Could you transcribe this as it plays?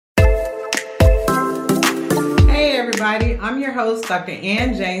everybody. I'm your host, Dr.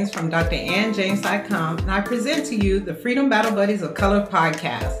 Ann James from drannjames.com, and I present to you the Freedom Battle Buddies of Color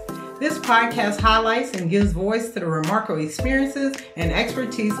podcast. This podcast highlights and gives voice to the remarkable experiences and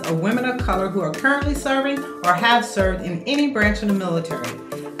expertise of women of color who are currently serving or have served in any branch of the military.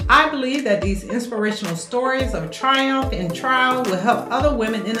 I believe that these inspirational stories of triumph and trial will help other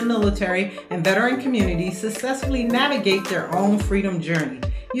women in the military and veteran communities successfully navigate their own freedom journey.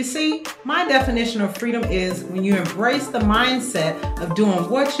 You see, my definition of freedom is when you embrace the mindset of doing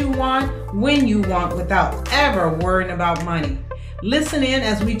what you want, when you want, without ever worrying about money. Listen in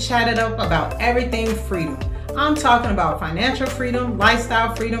as we chat it up about everything freedom. I'm talking about financial freedom,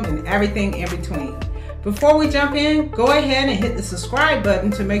 lifestyle freedom, and everything in between. Before we jump in, go ahead and hit the subscribe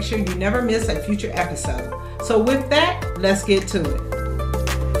button to make sure you never miss a future episode. So with that, let's get to it.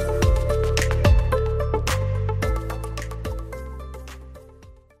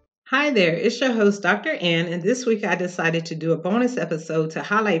 Hi there, it's your host, Dr. Ann, and this week I decided to do a bonus episode to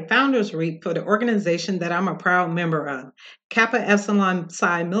highlight Founders Week for the organization that I'm a proud member of, Kappa Epsilon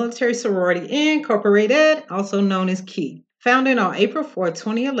Psi Military Sorority Incorporated, also known as KEI. Founded on April 4,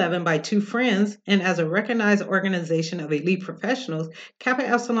 2011 by two friends and as a recognized organization of elite professionals, Kappa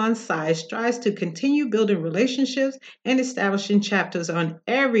Epsilon Psi strives to continue building relationships and establishing chapters on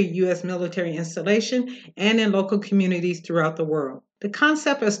every U.S. military installation and in local communities throughout the world. The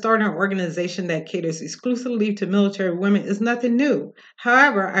concept of starting an organization that caters exclusively to military women is nothing new.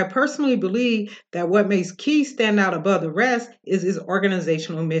 However, I personally believe that what makes KEI stand out above the rest is its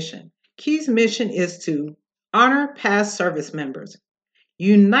organizational mission. KEI's mission is to honor past service members,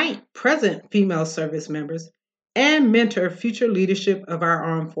 unite present female service members, and mentor future leadership of our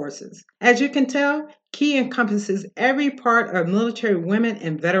armed forces. As you can tell, KEI encompasses every part of military women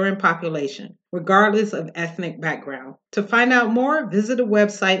and veteran population, regardless of ethnic background. To find out more, visit the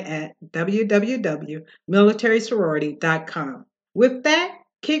website at www.militarysorority.com. With that,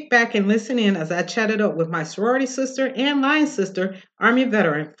 kick back and listen in as I chatted up with my sorority sister and line sister, Army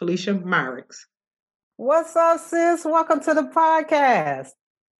veteran Felicia Myricks. What's up, sis? Welcome to the podcast.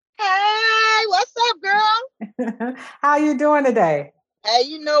 Hey, what's up, girl? How you doing today? Hey,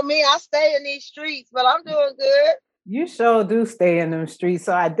 you know me, I stay in these streets, but I'm doing good. You sure do stay in them streets,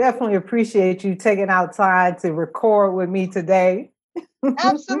 so I definitely appreciate you taking out time to record with me today.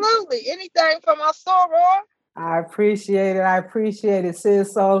 Absolutely. Anything from my soror. I appreciate it,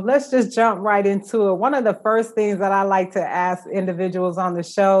 sis. So let's just jump right into it. One of the first things that I like to ask individuals on the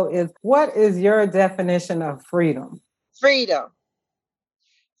show is, what is your definition of freedom? Freedom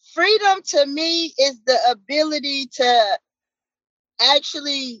to me is the ability to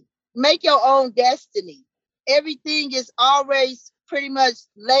actually make your own destiny. Everything is always pretty much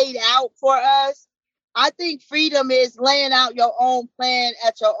laid out for us. I think freedom is laying out your own plan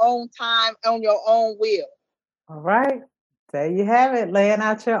at your own time on your own will. All right. There you have it, laying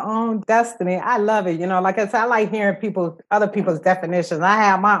out your own destiny. I love it. You know, like I said, I like hearing other people's definitions. I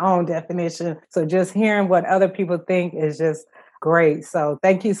have my own definition. So just hearing what other people think is just great. So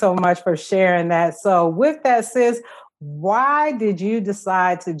thank you so much for sharing that. So with that, sis, why did you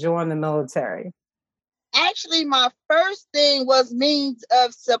decide to join the military? Actually, my first thing was means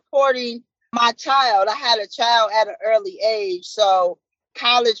of supporting my child. I had a child at an early age, so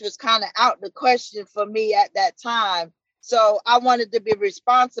college was kind of out the question for me at that time. So I wanted to be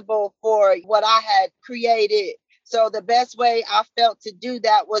responsible for what I had created. So the best way I felt to do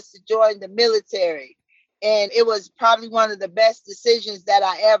that was to join the military. And it was probably one of the best decisions that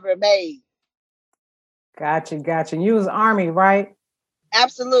I ever made. Gotcha. You was Army, right?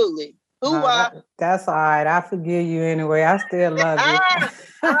 Absolutely. That's all right. I forgive you anyway. I still love you.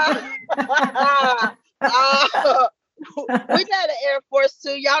 We got an Air Force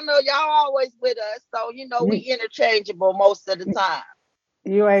too. Y'all know y'all always with us. So, we interchangeable most of the time.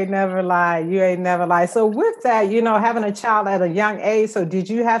 You ain't never lie. So with that, having a child at a young age, so did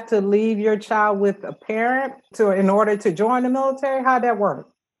you have to leave your child with a parent in order to join the military? How'd that work?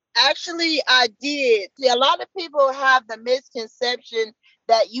 Actually, I did. See, a lot of people have the misconception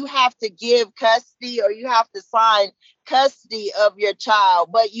that you have to give custody or you have to sign custody of your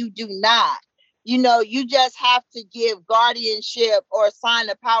child, but you do not. You just have to give guardianship or sign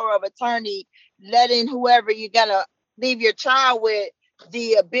a power of attorney, letting whoever you're going to leave your child with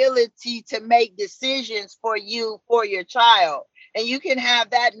the ability to make decisions for you, for your child. And you can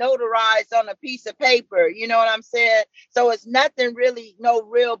have that notarized on a piece of paper. You know what I'm saying? So it's nothing really, no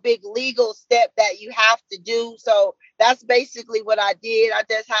real big legal step that you have to do. So that's basically what I did. I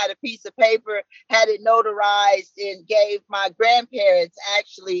just had a piece of paper, had it notarized, and gave my grandparents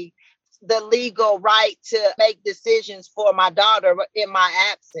actually the legal right to make decisions for my daughter in my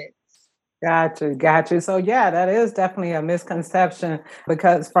absence. Got you. So yeah, that is definitely a misconception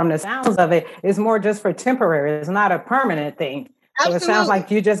because from the sounds of it, it's more just for temporary. It's not a permanent thing. So it sounds Absolutely.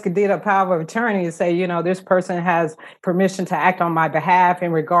 like you just did a power of attorney to say, this person has permission to act on my behalf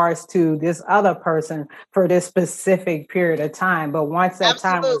in regards to this other person for this specific period of time. But once that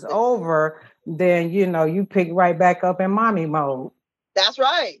time was Absolutely. over, then you pick right back up in mommy mode. That's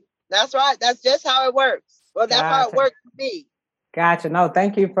right. That's right. That's just how it works. Well, that's how it Gotcha. worked for me. Gotcha. No,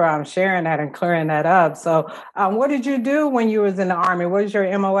 thank you for sharing that and clearing that up. So, what did you do when you was in the Army? What is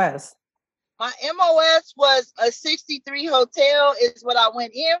your MOS? My MOS was a 63 hotel is what I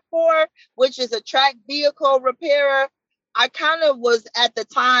went in for, which is a track vehicle repairer. I kind of was at the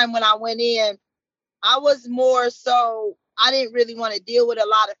time when I went in, I was more so, I didn't really want to deal with a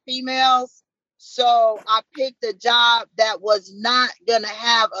lot of females. So I picked a job that was not going to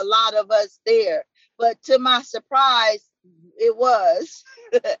have a lot of us there. But to my surprise, it was.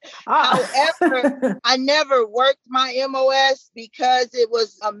 However, I never worked my MOS because it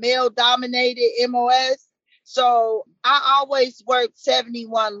was a male dominated MOS. So I always worked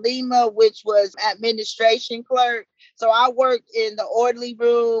 71 Lima, which was administration clerk. So I worked in the orderly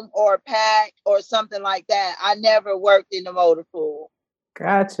room or pack or something like that. I never worked in the motor pool.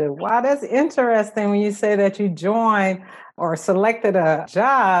 Gotcha. Wow, that's interesting when you say that you joined or selected a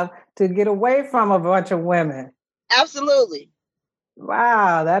job to get away from a bunch of women. Absolutely.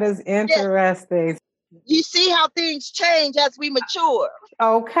 Wow, that is Yeah. interesting. You see how things change as we mature.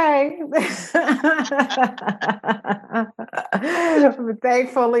 Okay.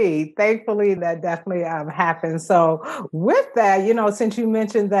 Thankfully, that definitely happened. So, with that, since you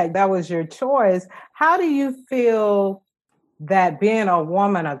mentioned that that was your choice, how do you feel that being a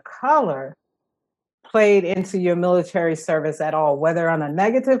woman of color played into your military service at all, whether on a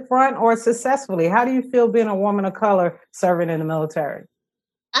negative front or successfully? How do you feel being a woman of color serving in the military?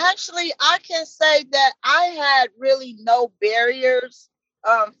 Actually, I can say that I had really no barriers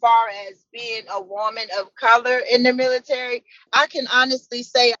far as being a woman of color in the military. I can honestly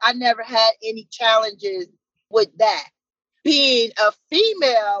say I never had any challenges with that. Being a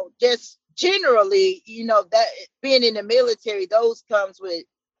female, just generally, that being in the military,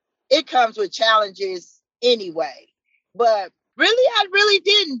 it comes with challenges anyway. But really, I really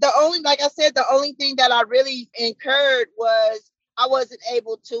didn't. Like I said, the only thing that I really incurred was I wasn't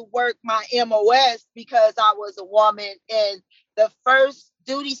able to work my MOS because I was a woman. And the first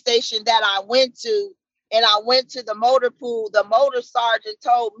duty station that I went to, and I went to the motor pool, the motor sergeant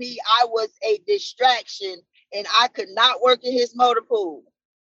told me I was a distraction and I could not work in his motor pool.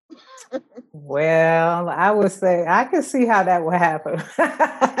 Well, I would say I can see how that would happen.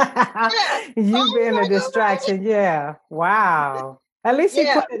 Yeah. You Oh being a my God. distraction, yeah. Wow. At least he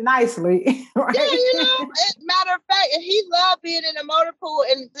Yeah. put it nicely, Yeah, right? matter of fact, and he loved being in the motor pool.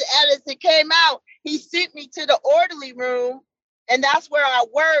 And as it came out, he sent me to the orderly room, and that's where I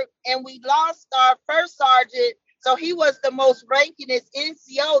worked. And we lost our first sergeant, so he was the most rankingest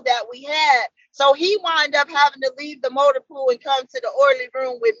NCO that we had. So he wound up having to leave the motor pool and come to the orderly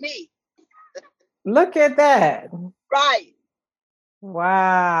room with me. Look at that. Right?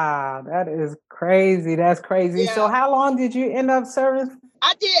 Wow, that is crazy. That's crazy. So, Yeah, how long did you end up serving?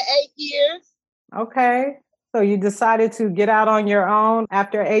 I did 8 years. Okay. So, you decided to get out on your own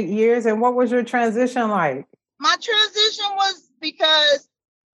after 8 years. And what was your transition like? My transition was because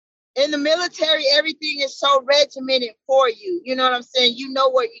in the military, everything is so regimented for you. You know what I'm saying? You know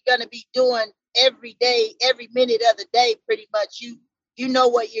what you're going to be doing every day, every minute of the day, pretty much. You know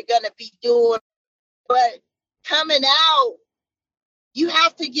what you're going to be doing. But coming out, you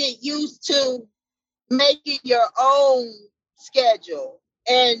have to get used to making your own schedule.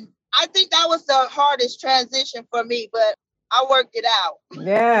 And I think that was the hardest transition for me, but I worked it out.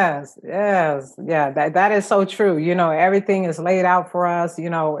 Yes, yes. Yeah, that is so true. Everything is laid out for us,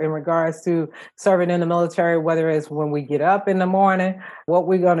 in regards to serving in the military, whether it's when we get up in the morning, what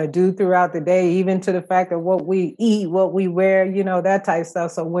we're going to do throughout the day, even to the fact of what we eat, what we wear, that type of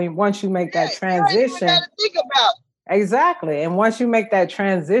stuff. So once you make Yeah, that you ain't even got transition, to think about exactly. And once you make that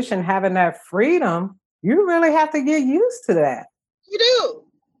transition, having that freedom, you really have to get used to that. it. You do.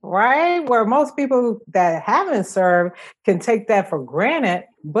 Right? Where most people that haven't served can take that for granted.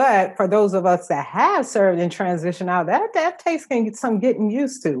 But for those of us that have served and transition out, that takes some getting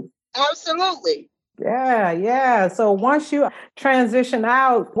used to. Absolutely. Yeah, yeah. So once you transition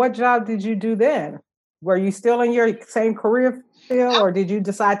out, what job did you do then? Were you still in your same career field or did you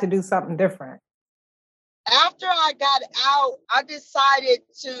decide to do something different? After I got out, I decided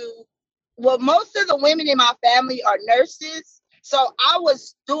well, most of the women in my family are nurses. So I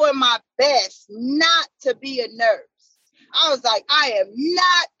was doing my best not to be a nurse. I was like, I am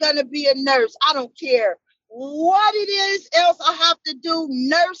not going to be a nurse. I don't care what it is else I have to do.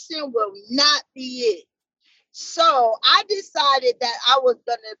 Nursing will not be it. So I decided that I was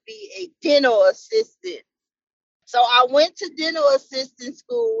going to be a dental assistant. So I went to dental assistant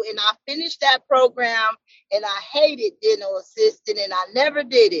school and I finished that program, and I hated dental assistant and I never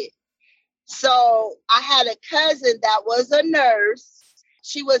did it. So I had a cousin that was a nurse.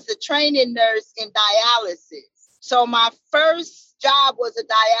 She was a training nurse in dialysis. So my first job was a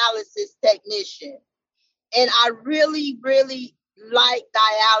dialysis technician. And I really, really liked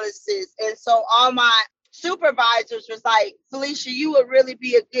dialysis. And so all my supervisors was like, Felicia, you would really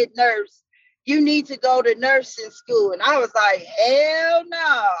be a good nurse. You need to go to nursing school. And I was like, hell no,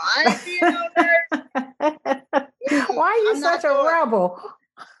 I ain't being no nurse. Why are you such a rebel?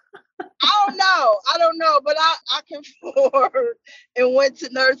 I don't know, but I conformed and went to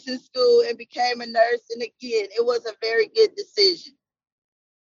nursing school and became a nurse. And again, it was a very good decision.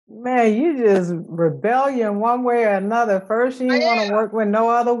 Man, you just rebellion one way or another. First, you didn't want to work with no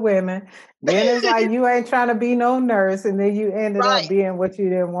other women. Then it's like you ain't trying to be no nurse, and then you ended up being what you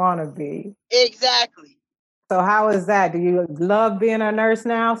didn't want to be. Exactly. So how is that? Do you love being a nurse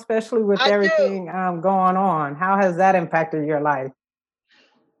now, especially with everything going on? How has that impacted your life?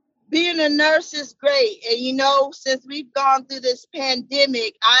 Being a nurse is great. And, you know, since we've gone through this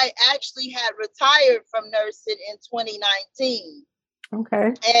pandemic, I actually had retired from nursing in 2019.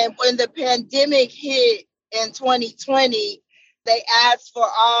 Okay. And when the pandemic hit in 2020, they asked for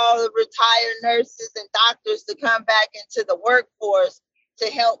all the retired nurses and doctors to come back into the workforce to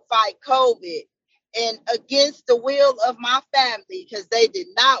help fight COVID. And against the will of my family, because they did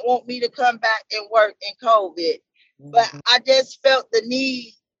not want me to come back and work in COVID. But I just felt the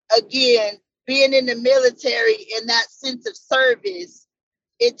need, again, being in the military and that sense of service,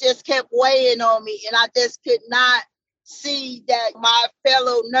 it just kept weighing on me. And I just could not see that my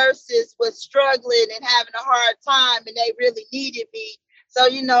fellow nurses was struggling and having a hard time, and they really needed me. So,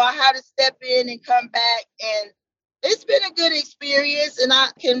 you know, I had to step in and come back, and it's been a good experience. And I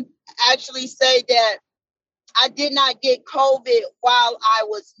can actually say that I did not get COVID while I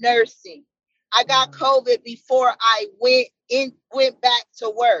was nursing. I got COVID before I went back to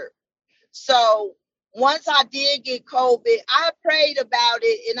work. So once I did get COVID, I prayed about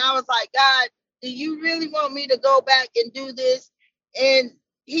it, and I was like, God, do you really want me to go back and do this? And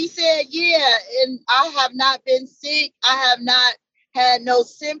he said, yeah. And I have not been sick. I have not had no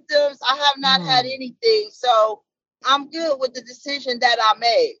symptoms. I have not had anything. So I'm good with the decision that I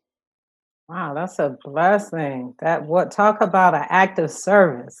made. Wow, that's a blessing. Talk about an act of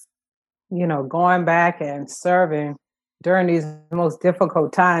service, you know, going back and serving during these most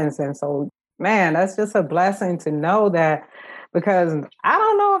difficult times. And so, man, that's just a blessing to know that, because I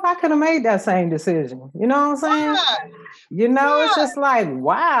don't know if I could have made that same decision. You know what I'm saying? You know, it's just like,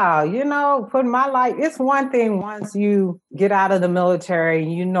 wow, you know, putting my life, it's one thing once you get out of the military,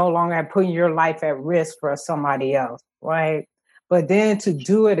 you no longer putting your life at risk for somebody else, right? But then to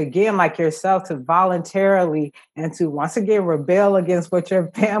do it again, like yourself, to voluntarily and to once again rebel against what your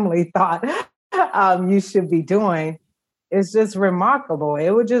family thought you should be doing, it's just remarkable.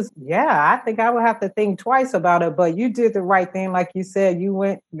 It would just, I think I would have to think twice about it. But you did the right thing. Like you said, you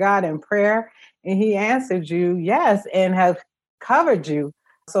went God in prayer and he answered you, yes, and have covered you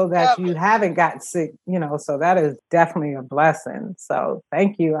so that you haven't got sick, you know, so that is definitely a blessing. So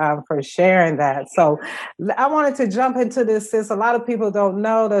thank you for sharing that. So I wanted to jump into this, since a lot of people don't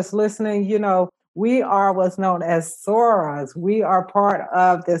know that's listening, you know, we are what's known as SORAs. We are part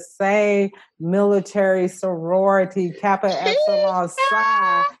of the same military sorority, Kappa Epsilon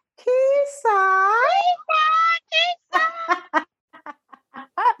Psi.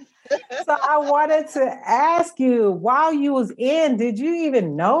 So I wanted to ask you, while you was in, did you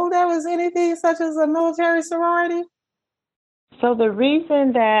even know there was anything such as a military sorority? So the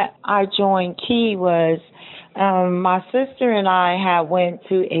reason that I joined Key was my sister and I had went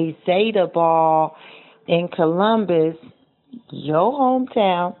to a Zeta ball in Columbus, your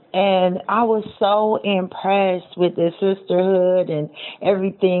hometown, and I was so impressed with the sisterhood and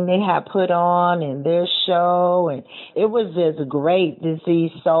everything they had put on and their show, and it was just great to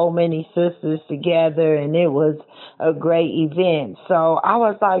see so many sisters together, and it was a great event. So I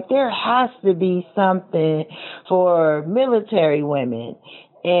was like, there has to be something for military women.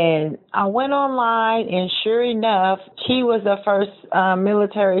 And I went online, and sure enough, Key was the first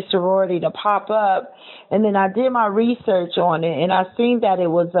military sorority to pop up. And then I did my research on it, and I seen that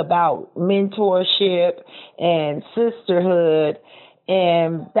it was about mentorship and sisterhood.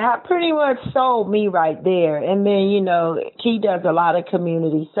 And that pretty much sold me right there. And then, you know, Key does a lot of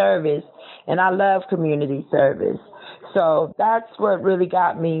community service, and I love community service. So that's what really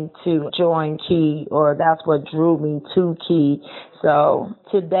got me to join Key, or that's what drew me to Key. So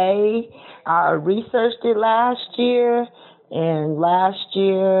today, I researched it last year, and last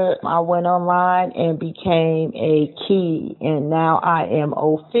year I went online and became a Key, and now I am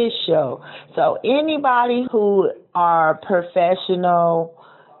official. So anybody who are professional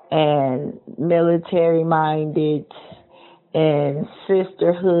and military minded and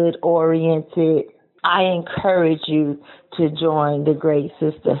sisterhood oriented, I encourage you to join the great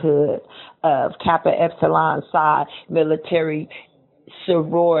sisterhood of Kappa Epsilon Psi Military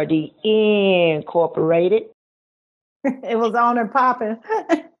Sorority Incorporated. It was on and popping.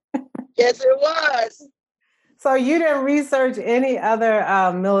 Yes, it was. So you didn't research any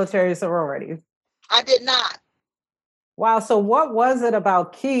other military sororities? I did not. Wow. So what was it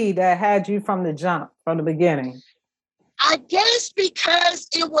about Key that had you from the jump, from the beginning? I guess because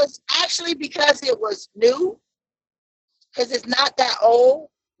it was new, because it's not that old.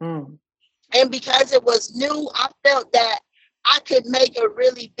 Mm. And because it was new, I felt that I could make a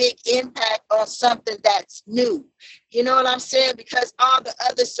really big impact on something that's new. You know what I'm saying? Because all the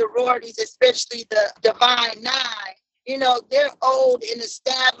other sororities, especially the Divine Nine, you know, they're old and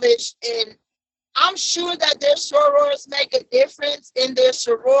established, and I'm sure that their sorors make a difference in their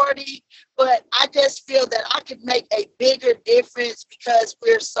sorority, but I just feel that I could make a bigger difference because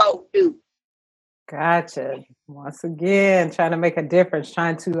we're so new. Gotcha. Once again, trying to make a difference,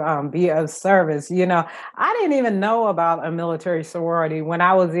 trying to be of service. You know, I didn't even know about a military sorority when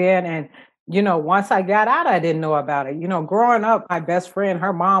I was in, and once I got out, I didn't know about it. Growing up, my best friend,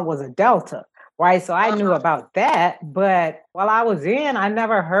 her mom was a Delta, right? So I knew about that, but while I was in, I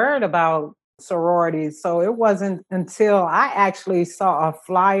never heard about sororities. So it wasn't until I actually saw a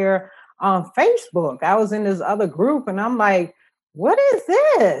flyer on Facebook. I was in this other group, and I'm like, "What is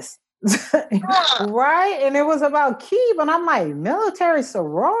this?" Right? And it was about Key, but I'm like, military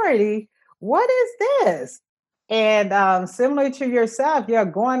sorority? What is this? And similar to yourself, yeah,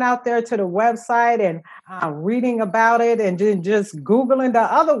 going out there to the website and reading about it and then just Googling the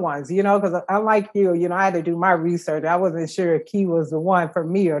other ones, because unlike you, I had to do my research. I wasn't sure if Key was the one for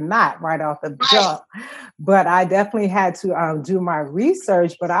me or not right off the jump, but I definitely had to do my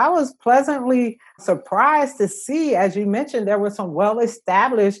research. But I was pleasantly surprised to see, as you mentioned, there were some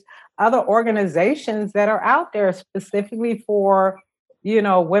well-established other organizations that are out there specifically for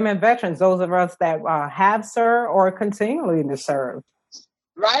women veterans, those of us that have served or continuing to serve.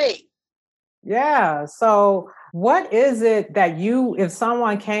 Right. Yeah. So what is it that if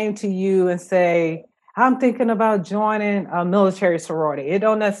someone came to you and say, I'm thinking about joining a military sorority, it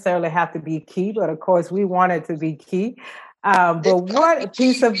don't necessarily have to be Key, but of course we want it to be Key. But what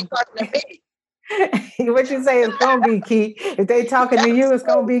piece of what you say is going to be Key? If they talking to you, it's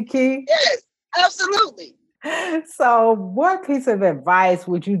going to be Key? Yes, absolutely. So what piece of advice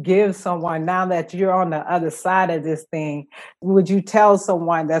would you give someone now that you're on the other side of this thing? Would you tell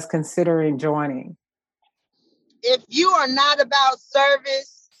someone that's considering joining? If you are not about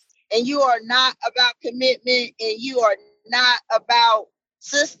service and you are not about commitment and you are not about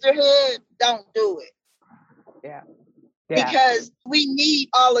sisterhood, don't do it. Yeah. Because we need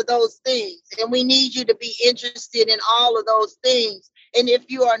all of those things, and we need you to be interested in all of those things. And if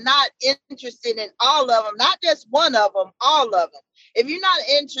you are not interested in all of them, not just one of them, all of them. If you're not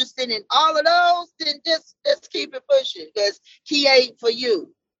interested in all of those, then just keep it pushing, because Key ain't for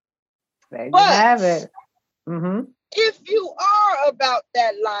you. There you have it. Mm-hmm. If you are about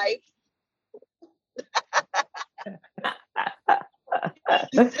that life,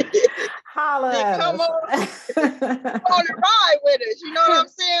 holla at come us. on and ride with us. You know what I'm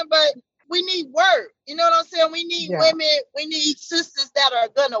saying? But we need work. You know what I'm saying? We need women. We need sisters that are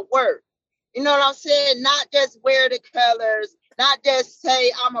gonna work. You know what I'm saying? Not just wear the colors, not just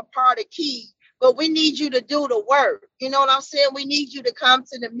say I'm a part of Key, but we need you to do the work. You know what I'm saying? We need you to come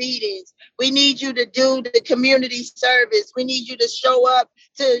to the meetings. We need you to do the community service. We need you to show up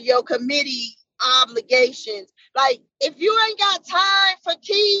to your committee obligations. Like, if you ain't got time for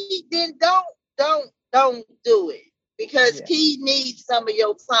Key, then don't do it, because Key needs some of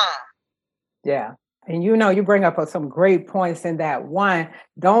your time. Yeah. And you bring up some great points in that. One,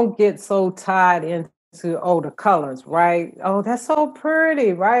 don't get so tied into the colors, right? Oh, that's so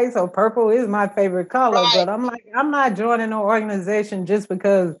pretty, right? So purple is my favorite color, but I'm like, I'm not joining an organization just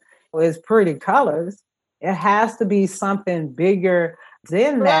because it's pretty colors. It has to be something bigger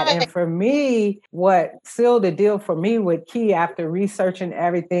than that. And for me, what sealed the deal for me with Key after researching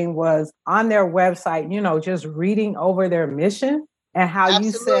everything was on their website, just reading over their mission. And how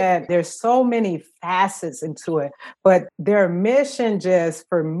you said there's so many facets into it, but their mission just,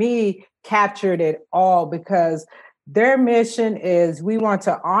 for me, captured it all, because their mission is we want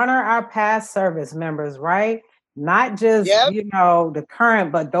to honor our past service members, right? Not just, Yep, the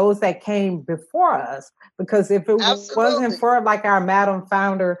current, but those that came before us. Because if it wasn't absolutely. for like our Madam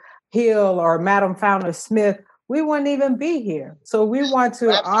Founder Hill or Madam Founder Smith, we wouldn't even be here. So we want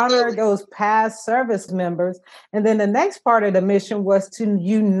to honor Absolutely. those past service members. And then the next part of the mission was to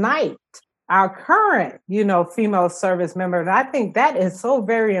unite our current, female service member. And I think that is so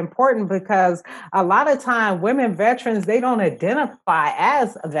very important because a lot of time women veterans, they don't identify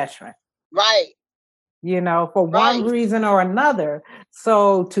as a veteran. Right. For one reason or another.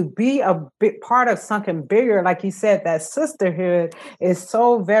 So to be a big part of something bigger, like you said, that sisterhood is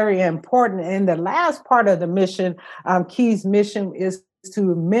so very important. And the last part of the mission, Key's mission, is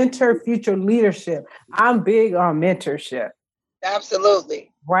to mentor future leadership. I'm big on mentorship. Absolutely.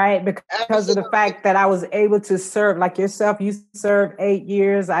 Right? Because of the fact that I was able to serve, like yourself, you served 8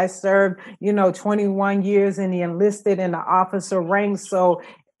 years. I served, 21 years in the enlisted and the officer rank. So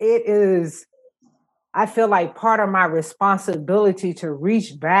it is, I feel like part of my responsibility to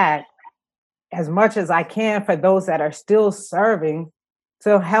reach back as much as I can for those that are still serving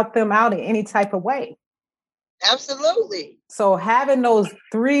to help them out in any type of way. Absolutely. So having those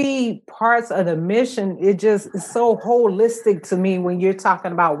 3 parts of the mission, it just is so holistic to me when you're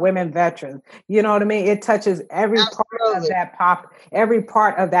talking about women veterans. You know what I mean? It touches every part of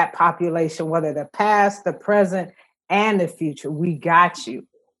that population, whether the past, the present, and the future. We got you.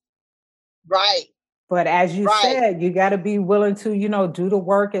 Right. But as you said, you got to be willing to, do the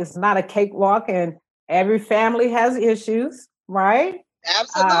work. It's not a cakewalk, and every family has issues, right?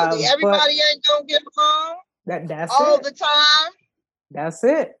 Absolutely. Everybody ain't gonna get along. That's all it. The time. That's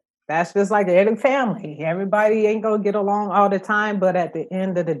it. That's just like any family. Everybody ain't gonna get along all the time, but at the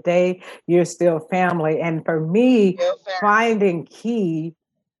end of the day, you're still family. And for me, finding Key,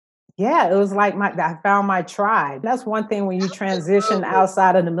 it was like I found my tribe. That's one thing when you transition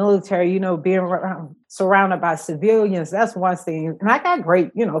outside of the military, being surrounded by civilians, that's one thing. And I got great,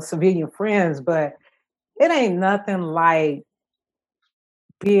 civilian friends, but it ain't nothing like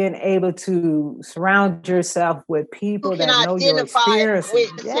being able to surround yourself with people that know your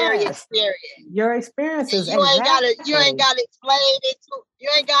experiences. Your experiences. You ain't gotta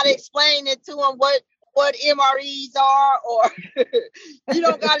explain it to them what MREs are, or you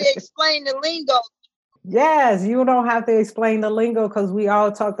don't gotta explain the lingo. Yes, you don't have to explain the lingo because we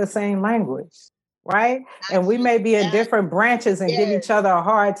all talk the same language, right? And we may be in different branches and give each other a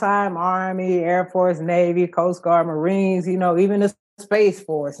hard time: Army, Air Force, Navy, Coast Guard, Marines, even the Space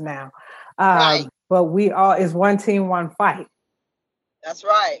Force now. But we all is one team, one fight. That's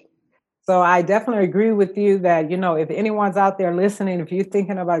right. So I definitely agree with you that, if anyone's out there listening, if you're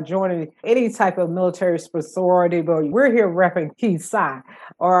thinking about joining any type of military sorority, but we're here repping Key Psi,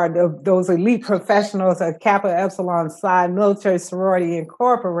 or those elite professionals at Kappa Epsilon Psi Military Sorority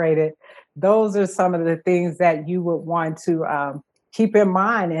Incorporated, those are some of the things that you would want to keep in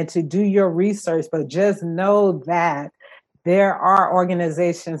mind and to do your research. But just know that there are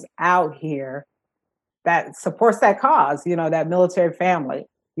organizations out here that supports that cause, that military family,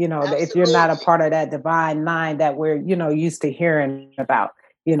 Absolutely. if you're not a part of that divine 9 that we're, used to hearing about,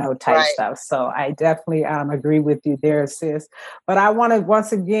 type stuff. So I definitely agree with you there, sis. But I want to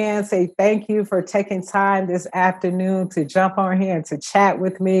once again say thank you for taking time this afternoon to jump on here and to chat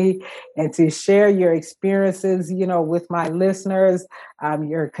with me and to share your experiences, with my listeners,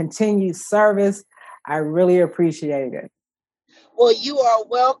 your continued service. I really appreciate it. Well, you are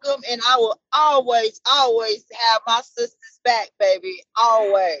welcome, and I will always have my sisters back, baby.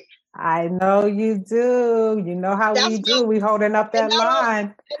 Always. I know you do. You know how we do. We holding up that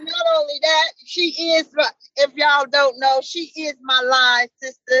line. And not only that, she is, if y'all don't know, she is my line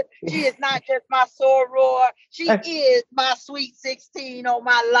sister. She is not just my soror. She is my sweet 16 on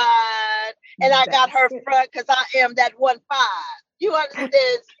my line. And I got her front because I am that 1-5. You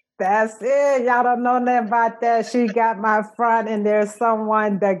understand? That's it. Y'all don't know nothing about that. She got my front and there's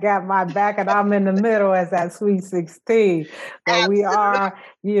someone that got my back and I'm in the middle as that sweet 16. But Absolutely. We are,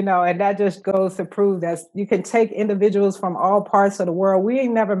 and that just goes to prove that you can take individuals from all parts of the world. We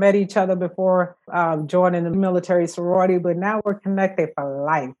ain't never met each other before joining the military sorority, but now we're connected for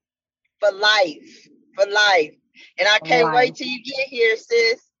life. For life. And I can't wait till you get here,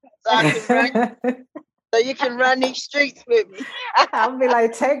 sis. So I can run. So you can run these streets with me. I'll be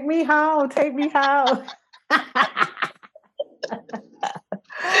like, take me home.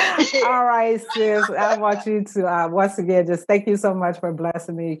 All right, sis. I want you to, once again, just thank you so much for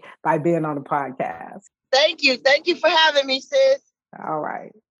blessing me by being on the podcast. Thank you. Thank you for having me, sis. All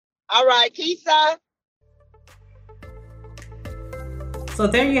right. Kisa. So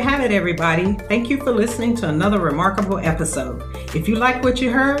there you have it, everybody. Thank you for listening to another remarkable episode. If you like what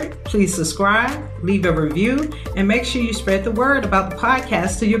you heard, please subscribe, leave a review, and make sure you spread the word about the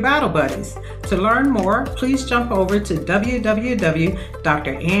podcast to your battle buddies. To learn more, please jump over to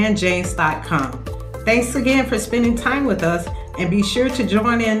www.drannjames.com. Thanks again for spending time with us, and be sure to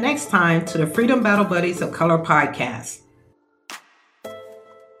join in next time to the Freedom Battle Buddies of Color podcast.